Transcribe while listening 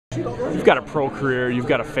You've got a pro career, you've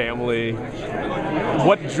got a family.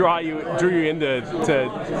 What drew you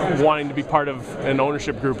into wanting to be part of an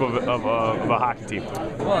ownership group of a hockey team?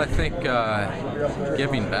 Well, I think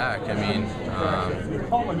giving back. I mean,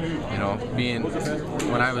 being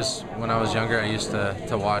when I was younger, I used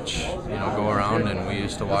to watch, go around, and we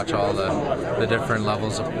used to watch all the different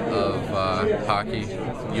levels of hockey,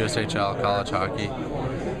 USHL, college hockey.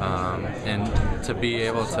 And to be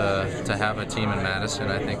able to have a team in Madison,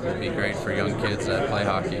 I think would be great for young kids that play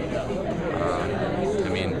hockey. I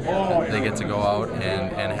mean, they get to go out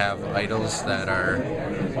and have idols that are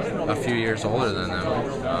a few years older than them.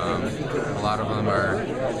 A lot of them are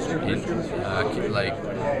in like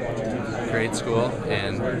grade school,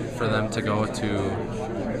 and for them to go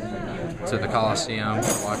to the Coliseum,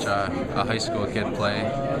 watch a high school kid play,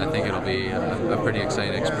 I think it'll be a pretty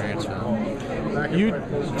exciting experience for them. You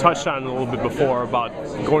touched on it a little bit before about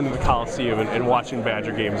going to the Coliseum and watching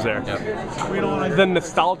Badger games there. Yep. The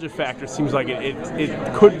nostalgia factor seems like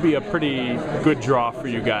it could be a pretty good draw for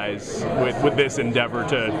you guys with this endeavor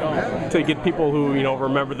to get people who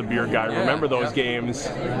remember the beer garden, remember those games.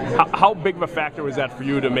 How big of a factor was that for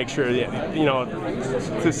you to make sure that,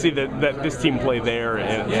 to see that this team play there?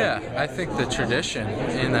 I think the tradition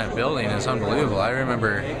in that building is unbelievable. I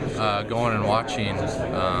remember going and watching.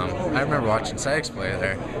 I remember watching Sags play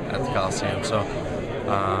there at the Coliseum. So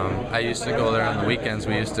I used to go there on the weekends.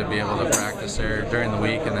 We used to be able to practice there during the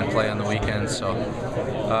week and then play on the weekends. So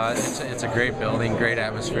it's a great building, great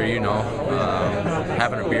atmosphere.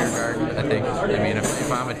 Having a beer garden. I mean,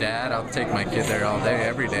 if I'm a dad, I'll take my kid there all day,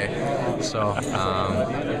 every day. So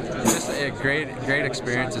just a great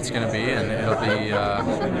experience it's going to be, and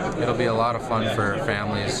it'll be a lot of fun for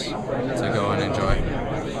families to go and enjoy.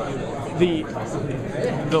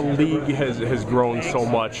 The league has grown so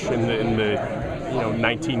much in the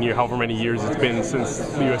 19 years, however many years it's been since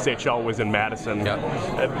the USHL was in Madison. Yep.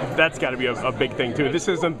 That's got to be a big thing too. This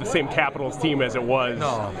isn't the same Capitals team as it was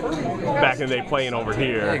back in the day playing over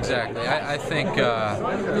here. Exactly. I think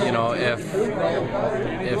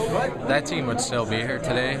if that team would still be here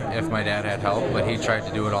today if my dad had help, but he tried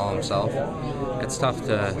to do it all himself. It's tough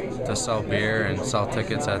to sell beer and sell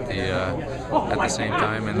tickets at the same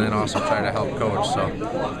time, and then also try to help coach. So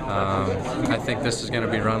I think this is going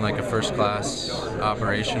to be run like a first-class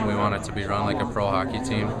operation. We want it to be run like a pro hockey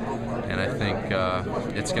team, and I think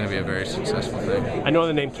it's going to be a very successful thing. I know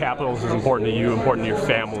the name Capitals is important to you, important to your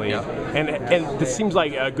family, Yep. and this seems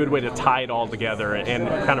like a good way to tie it all together and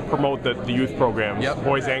kind of promote the youth programs, Yep.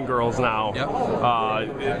 boys and girls now.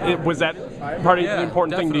 Yep. Was that part of the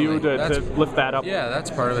important thing to you to lift that up? Yeah, that's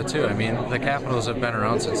part of it too. I mean, the Capitals have been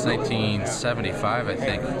around since 1975, I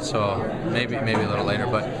think, so maybe a little later.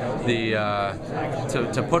 But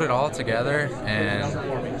to put it all together and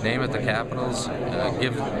name it the Capitals,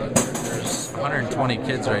 there's 120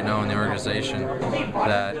 kids right now in the organization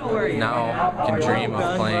that now can dream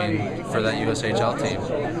of playing for that USHL team,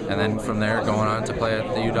 and then from there going on to play at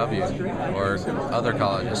the UW or other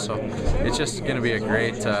colleges. So it's just going to be a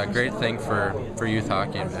great thing for youth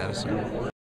hockey in Madison.